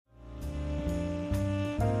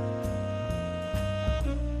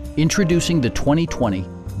Introducing the 2020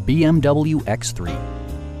 BMW X3.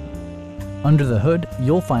 Under the hood,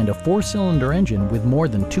 you'll find a 4-cylinder engine with more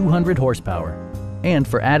than 200 horsepower. And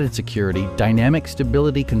for added security, dynamic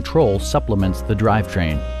stability control supplements the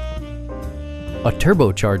drivetrain. A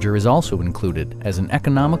turbocharger is also included as an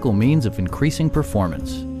economical means of increasing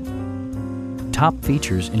performance. Top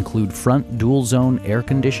features include front dual-zone air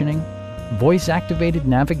conditioning, voice-activated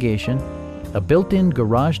navigation, a built-in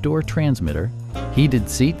garage door transmitter, heated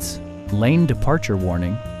seats, lane departure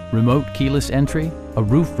warning, remote keyless entry, a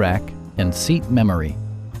roof rack, and seat memory.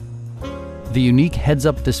 The unique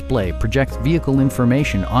heads-up display projects vehicle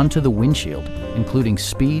information onto the windshield, including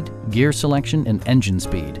speed, gear selection, and engine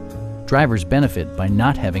speed. Drivers benefit by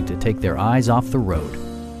not having to take their eyes off the road.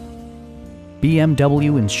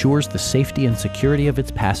 BMW ensures the safety and security of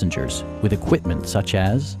its passengers with equipment such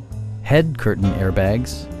as head curtain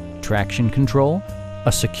airbags, traction control,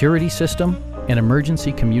 a security system, an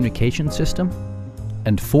emergency communication system,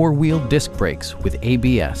 and 4-wheel disc brakes with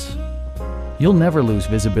ABS. You'll never lose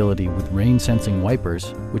visibility with rain-sensing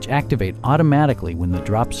wipers, which activate automatically when the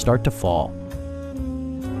drops start to fall.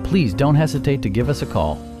 Please don't hesitate to give us a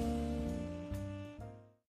call.